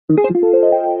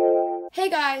Hey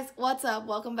guys, what's up?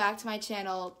 Welcome back to my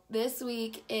channel. This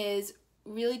week is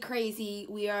really crazy.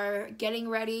 We are getting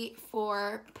ready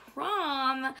for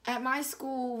prom. At my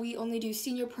school, we only do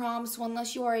senior prom, so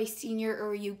unless you are a senior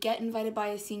or you get invited by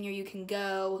a senior, you can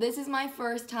go. This is my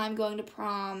first time going to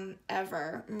prom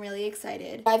ever. I'm really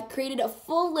excited. I've created a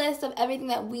full list of everything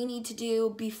that we need to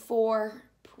do before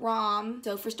prom.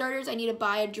 So for starters, I need to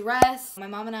buy a dress. My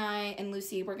mom and I and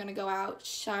Lucy, we're gonna go out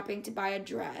shopping to buy a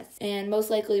dress, and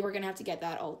most likely we're gonna have to get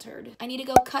that altered. I need to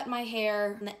go cut my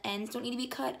hair. The ends don't need to be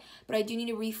cut, but I do need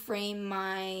to reframe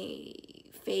my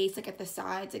face, like at the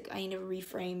sides. Like I need to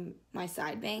reframe my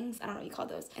side bangs. I don't know what you call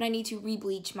those. And I need to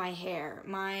re-bleach my hair.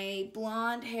 My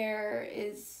blonde hair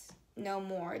is no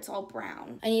more. It's all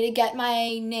brown. I need to get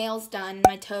my nails done,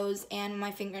 my toes and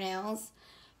my fingernails,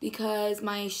 because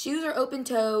my shoes are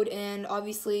open-toed and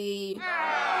obviously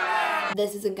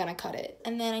this isn't gonna cut it.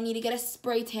 And then I need to get a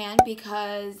spray tan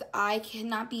because I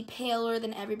cannot be paler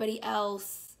than everybody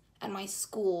else at my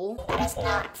school. That's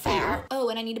not fair. Oh,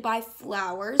 and I need to buy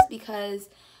flowers because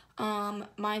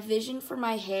my vision for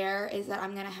my hair is that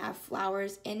I'm gonna have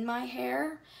flowers in my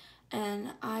hair,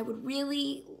 and I would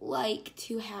really like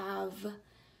to have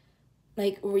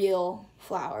like real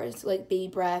flowers, like baby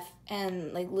breath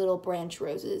and like little branch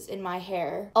roses in my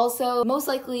hair. Also, most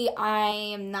likely I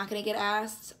am not gonna get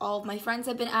asked. All of my friends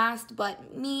have been asked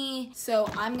but me, so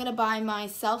I'm gonna buy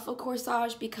myself a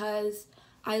corsage because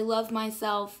I love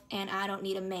myself and I don't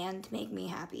need a man to make me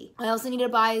happy. I also need to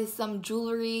buy some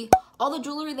jewelry. All the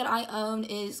jewelry that I own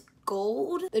is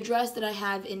gold. The dress that I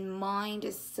have in mind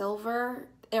is silver.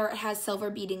 Or it has silver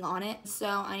beading on it, so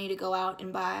I need to go out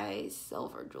and buy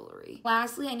silver jewelry.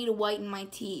 Lastly, I need to whiten my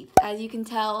teeth. As you can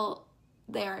tell,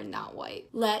 they are not white.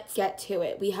 Let's get to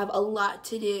it. We have a lot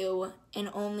to do and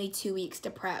only 2 weeks to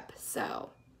prep,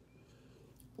 so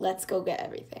let's go get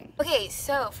everything. Okay,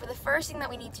 so for the first thing that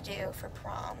we need to do for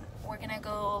prom, we're gonna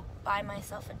go buy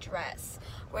myself a dress.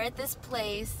 We're at this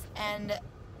place, and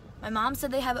my mom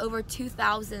said they have over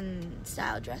 2,000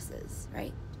 style dresses,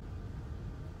 right?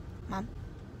 Mom?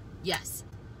 Yes,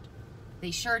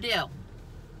 they sure do.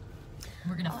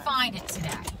 We're gonna find it today.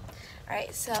 All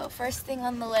right, so first thing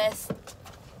on the list,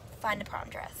 find a prom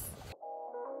dress.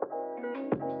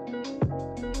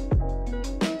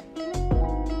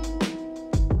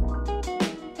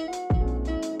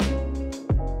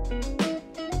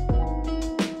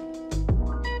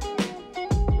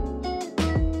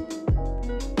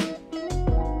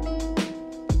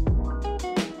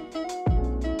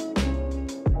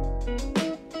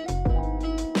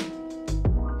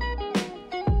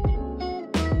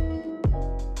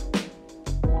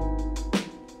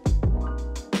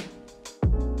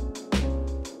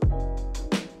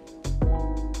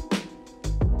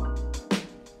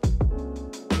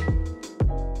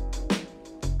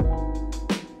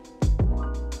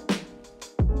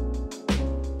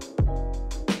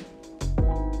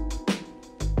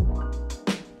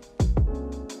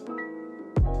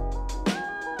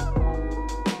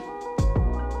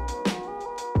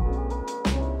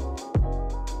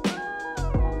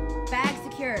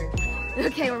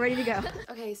 Okay, we're ready to go.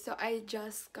 Okay, so I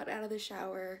just got out of the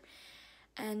shower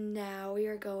and now we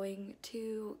are going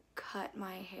to cut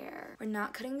my hair. We're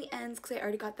not cutting the ends because I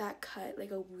already got that cut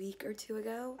like a week or 2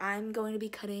 ago. I'm going to be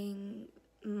cutting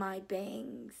my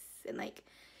bangs and like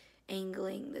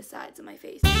angling the sides of my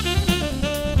face.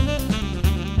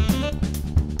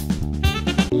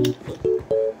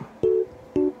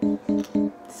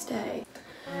 Stay.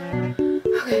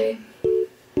 Okay.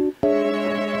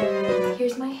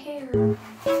 Here's my hair.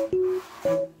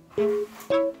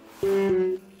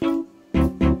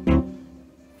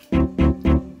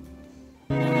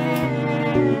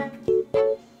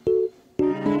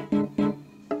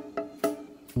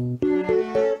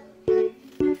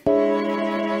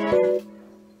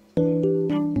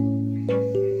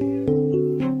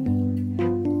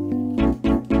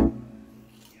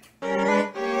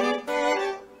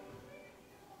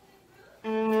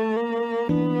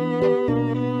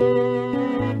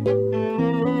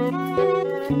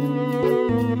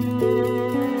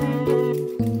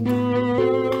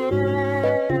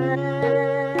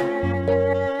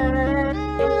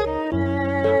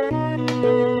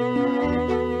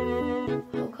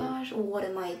 What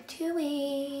am I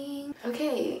doing?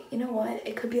 Okay, you know what?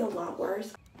 It could be a lot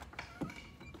worse.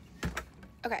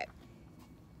 Okay.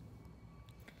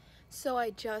 So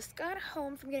I just got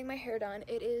home from getting my hair done.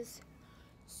 It is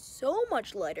so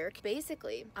much lighter.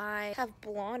 Basically, I have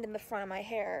blonde in the front of my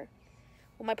hair.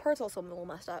 Well, my part's also a little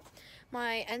messed up.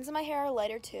 My ends of my hair are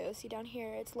lighter too. See down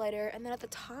here, it's lighter. And then at the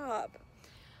top,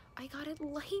 I got it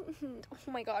lightened.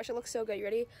 Oh my gosh, it looks so good. You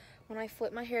ready? When I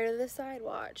flip my hair to the side,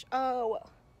 watch. Oh,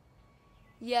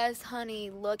 yes, honey,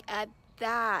 look at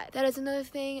that. That is another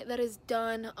thing that is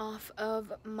done off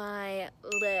of my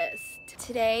list.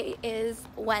 Today is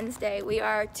Wednesday. We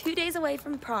are 2 days away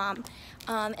from prom.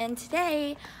 And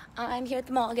today I'm here at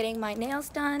the mall getting my nails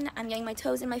done. I'm getting my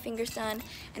toes and my fingers done.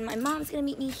 And my mom's gonna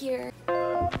meet me here.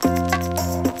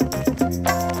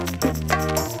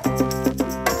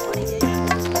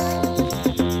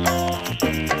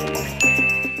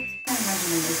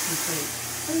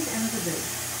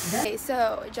 Okay,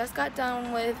 so just got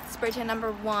done with spray tan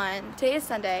number 1. Today is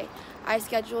Sunday. I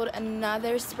scheduled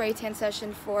another spray tan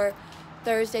session for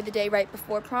Thursday, the day right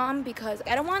before prom, because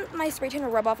I don't want my spray tan to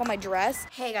rub off on my dress.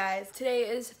 Hey guys, today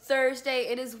is Thursday.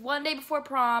 It is 1 day before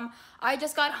prom. I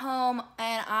just got home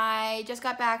and I just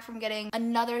got back from getting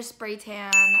another spray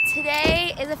tan.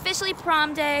 Today is officially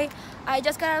prom day. I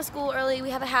just got out of school early. We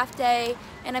have a half day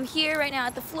and I'm here right now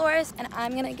at the florist and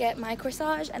I'm gonna get my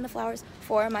corsage and the flowers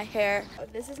for my hair.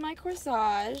 This is my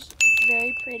corsage. It's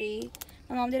very pretty.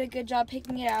 My mom did a good job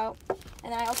picking it out.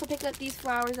 And I also picked up these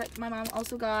flowers that my mom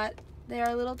also got. They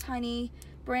are little tiny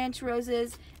branch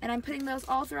roses, and I'm putting those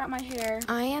all throughout my hair.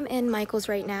 I am in Michael's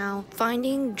right now.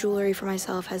 Finding jewelry for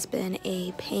myself has been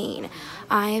a pain.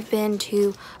 I have been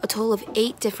to a total of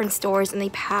 8 different stores in the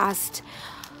past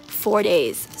 4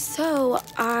 days. So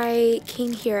I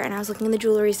came here and I was looking in the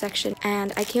jewelry section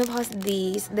and I came across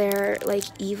these. They're like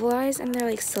evil eyes and they're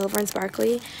like silver and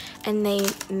sparkly and they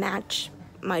match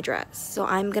my dress, so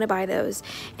I'm gonna buy those.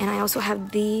 And I also have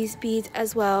these beads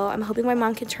as well. I'm hoping my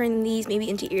mom can turn these maybe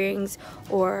into earrings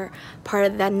or part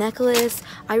of that necklace.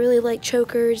 I really like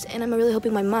chokers and I'm really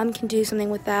hoping my mom can do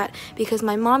something with that because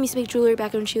my mom used to make jewelry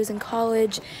back when she was in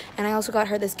college, and I also got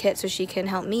her this kit so she can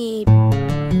help me.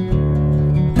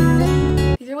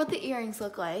 These are what the earrings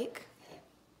look like.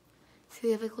 See,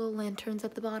 they have like little lanterns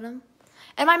at the bottom,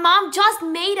 and my mom just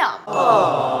made them.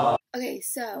 Aww. Okay,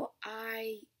 so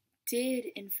I did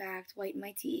in fact whiten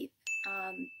my teeth,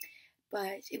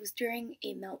 but it was during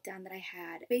a meltdown that I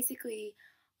had. Basically,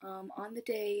 on the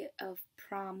day of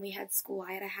prom, we had school.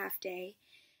 I had a half day,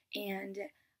 and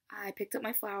I picked up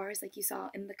my flowers like you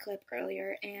saw in the clip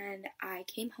earlier, and I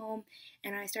came home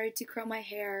and I started to curl my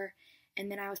hair,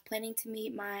 and then I was planning to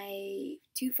meet my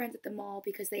 2 friends at the mall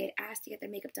because they had asked to get their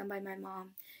makeup done by my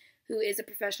mom, who is a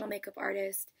professional makeup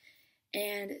artist,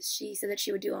 and she said that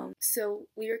she would do them. So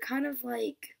we were kind of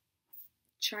like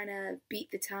trying to beat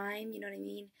the time, you know what I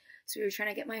mean? So we were trying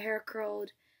to get my hair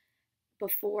curled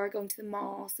before going to the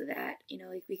mall so that, you know,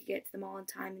 like we could get to the mall in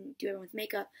time and do everyone's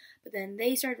makeup. But then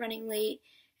they started running late,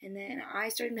 and then I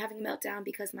started having a meltdown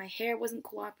because my hair wasn't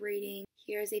cooperating.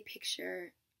 Here's a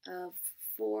picture of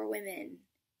 4 women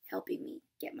helping me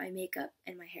get my makeup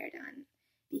and my hair done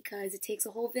because it takes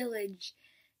a whole village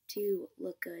to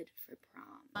look good for prom.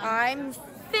 I'm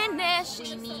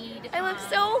finished. I look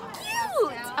so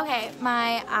cute. Okay,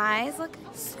 my eyes look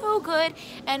so good,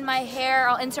 and my hair,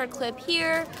 I'll insert a clip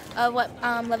here of what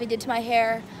Levy did to my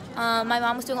hair. My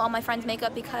mom was doing all my friends'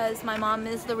 makeup because my mom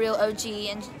is the real OG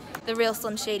and the real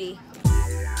Slim Shady.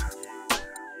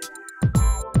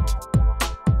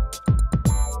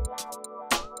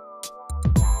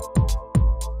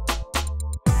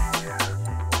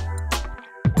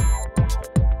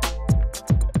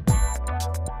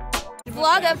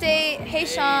 Vlog update. Hey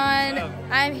Sean,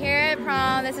 I'm here at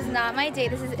prom. This is not my date,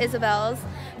 this is Isabel's.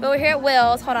 But we're here at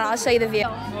Will's. Hold on, I'll show you the view.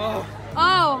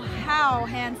 Oh, how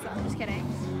handsome. Just kidding.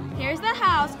 Here's the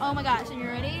house. Oh my gosh, and you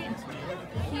ready?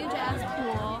 Huge ass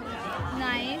pool.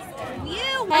 Nice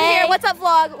view. Hey. Here, what's up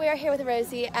vlog? We are here with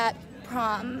Rosie at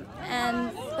prom.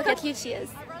 And look how cute she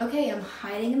is. Okay, I'm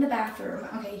hiding in the bathroom.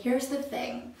 Okay, here's the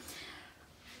thing.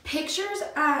 Pictures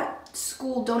at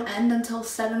school don't end until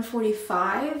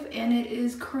 7:45 and it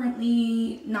is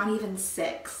currently not even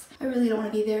 6. I really don't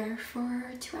want to be there for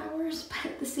 2 hours,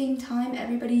 but at the same time,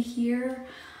 everybody here,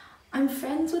 I'm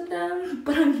friends with them,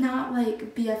 but I'm not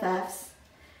like BFFs.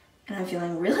 And I'm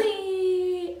feeling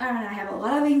really, I don't know, I have a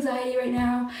lot of anxiety right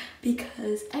now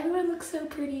because everyone looks so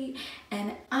pretty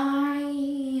and I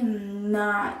am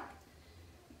not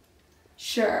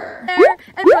sure.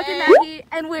 And Broken Maggie,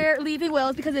 and we're leaving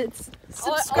Will's because it's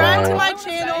subscribe to my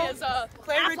channel,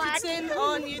 Claire Richardson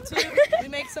on YouTube. We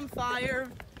make some fire.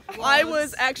 I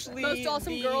was actually post all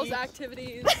some girls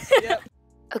activities. Yep.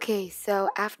 Okay, so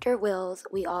after Will's,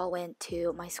 we all went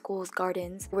to my school's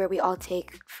gardens where we all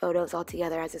take photos all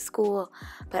together as a school,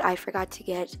 but I forgot to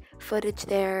get footage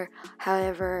there.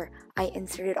 However, I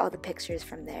inserted all the pictures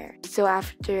from there. So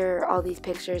after all these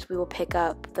pictures, we will pick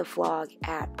up the vlog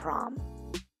at prom.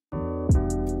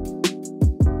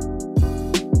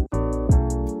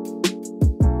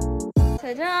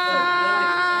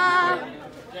 Ta-da!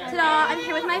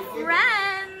 my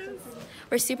friends.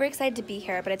 We're super excited to be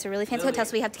here, but it's a really fancy hotel,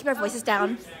 so we have to keep our voices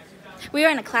down. We are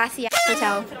in a classy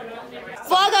hotel.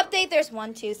 Vlog update, there's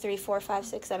 1, 2, 3, 4, 5,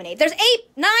 6, 7, 8. There's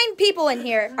 9 people in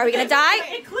here. Are we gonna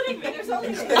die? Including me, there's only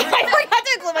 8. I forgot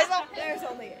to include myself. There's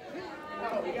only 8.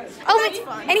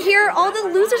 Oh, and here are all the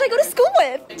losers I go to school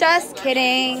with. Just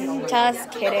kidding,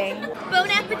 just kidding. Bon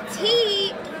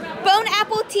appetit. Bon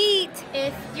appetit.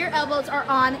 If your elbows are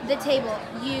on the table,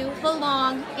 you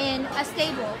belong in a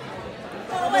stable.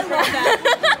 Oh, I love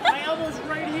that. My elbow's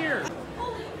right here.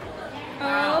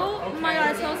 Oh my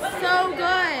god, it smells so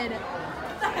good.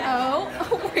 Oh,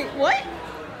 wait, what?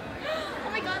 Oh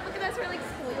my god, look at that, it's really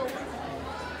spoiled.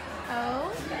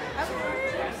 Oh,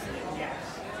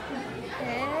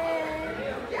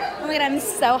 oh my god, I'm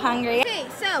so hungry. Okay,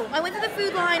 so I went to the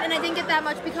food line and I didn't get that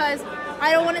much because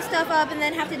I don't want to stuff up and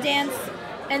then have to dance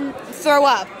and throw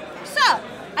up. So,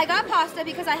 I got pasta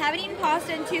because I haven't eaten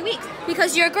pasta in 2 weeks.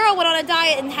 Because your girl went on a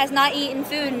diet and has not eaten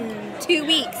food in 2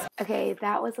 weeks. Okay,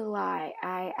 that was a lie.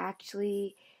 I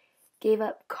actually gave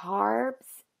up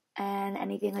carbs and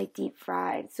anything like deep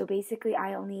fried. So basically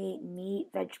I only ate meat,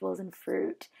 vegetables, and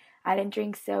fruit. I didn't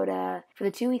drink soda. For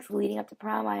the 2 weeks leading up to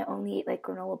prom, I only ate like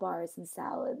granola bars and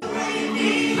salads. So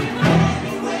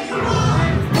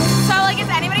like, is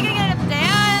anybody gonna get a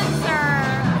dance or?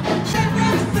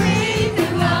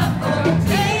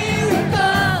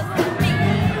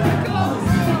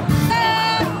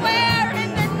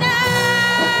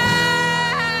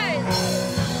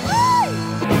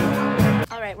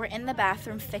 We're in the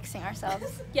bathroom fixing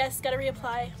ourselves. Yes, gotta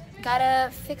reapply. Gotta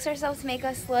fix ourselves to make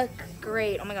us look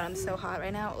great. Oh my god, I'm so hot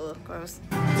right now. Ugh, gross.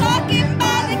 Talking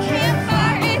by the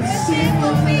campfire, it's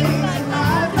simple things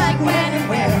like when and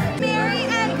where. Mary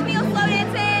and Camille slow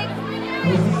dancing.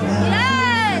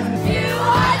 Yes! You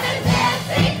are the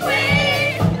dancing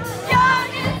queen,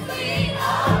 young and sweet,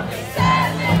 only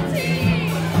 17.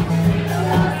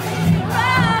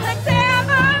 From the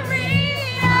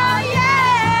tambourine, oh yeah!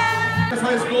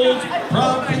 High School's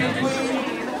prom king and queen,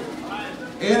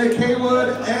 Anna Kaywood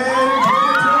and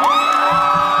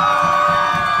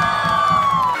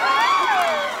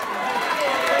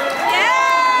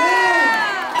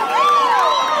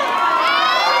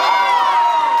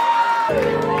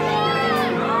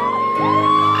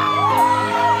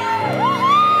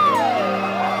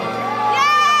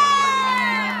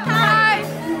Hi,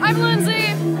 I'm Lindsay.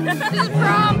 This is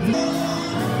prom.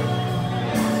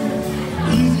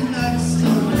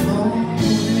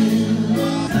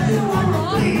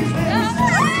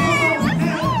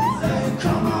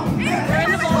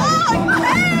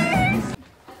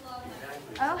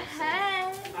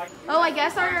 Oh, I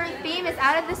guess our theme is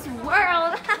out of this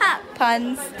world.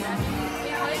 Puns.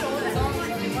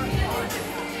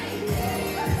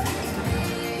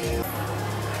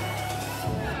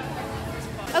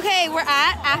 Okay, we're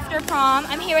at after prom.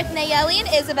 I'm here with Nayeli and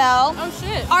Isabel. Oh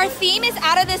shit. Our theme is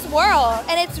out of this world,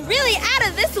 and it's really out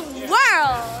of this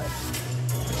world.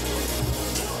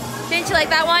 Didn't you like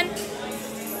that one?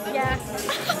 Yeah.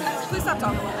 Please stop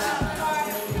talking about that.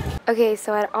 Okay,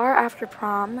 so at our after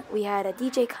prom, we had a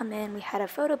DJ come in, we had a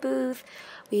photo booth,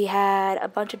 we had a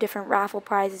bunch of different raffle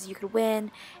prizes you could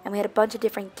win, and we had a bunch of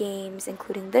different games,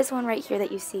 including this one right here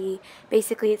that you see.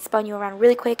 Basically, it spun you around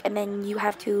really quick, and then you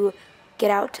have to get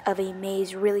out of a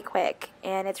maze really quick,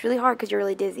 and it's really hard because you're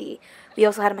really dizzy. We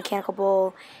also had a mechanical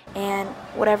bull, and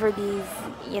whatever these,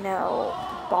 you know,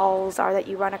 balls are that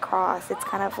you run across, it's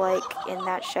kind of like in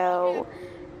that show,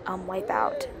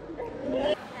 Wipeout.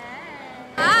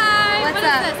 Hi. What's what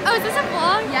up? Is this? Oh, is this a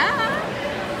vlog? Yeah.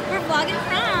 We're vlogging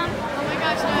prom. Oh my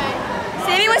gosh, nice.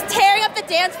 Sammy was tearing up the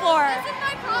dance floor. This is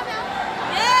my prom outfit.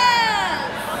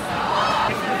 Yes!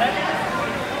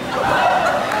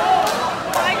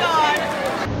 Oh my god.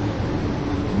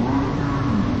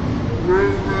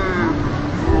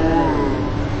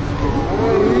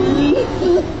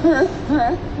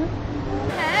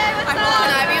 Hey, what's up? Can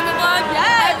I be in the vlog? Yes.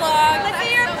 Hi, vlog. Let's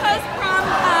see your post-prom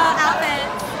outfit.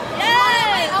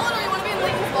 Yes. Ellen, do you want to be in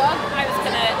Leighton's vlog? I was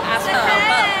going to ask her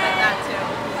about that too.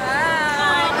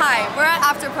 Hi, we're at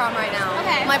after prom right now.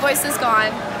 Okay. My voice is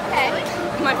gone. Okay.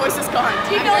 My voice is gone.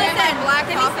 Keep going in. Black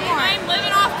Give me some coffee. more. I'm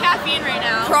living off caffeine right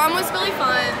now. Prom was really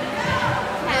fun.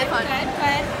 Really fun. Good,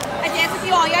 good. I danced with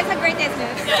you all. You guys have great dance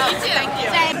moves. Yeah, you too.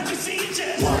 Thank you.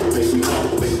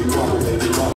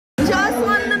 Just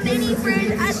won the mini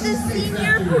fridge at the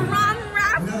senior prom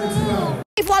raffle.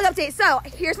 Hey, vlog update. So,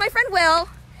 here's my friend Will.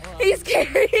 He's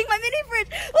carrying my mini fridge.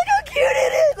 Look how cute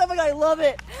it is. Oh my god, I love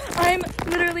it. I'm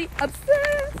literally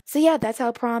obsessed. So yeah, that's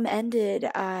how prom ended.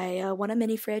 I won a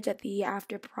mini fridge at the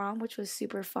after prom, which was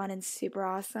super fun and super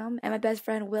awesome. And my best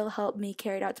friend Will helped me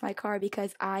carry it out to my car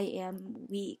because I am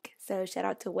weak. So shout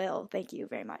out to Will. Thank you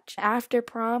very much. After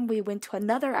prom, we went to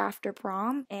another after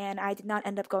prom, and I did not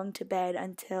end up going to bed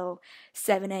until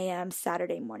 7 a.m.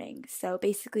 Saturday morning. So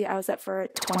basically, I was up for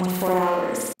 24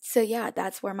 hours. So yeah,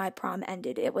 that's where my prom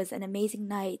ended. It was an amazing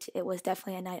night. It was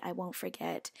definitely a night I won't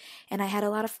forget. And I had a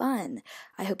lot of fun.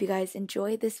 I hope you guys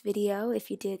enjoyed this video. If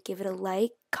you did, give it a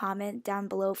like. Comment down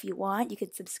below if you want. You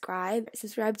could subscribe.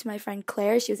 Subscribe to my friend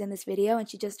Claire. She was in this video and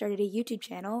she just started a YouTube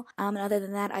channel. And other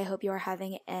than that, I hope you are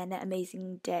having an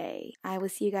amazing day. I will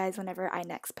see you guys whenever I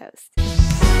next post.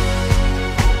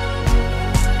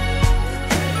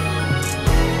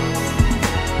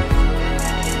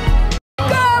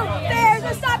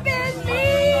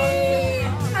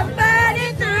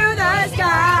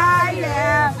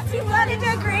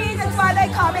 They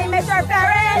call me Mr.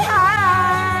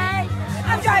 Fahrenheit.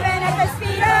 I'm driving at the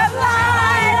speed of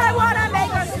light. I wanna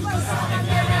make a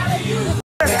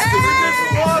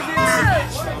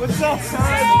What's up,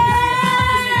 son?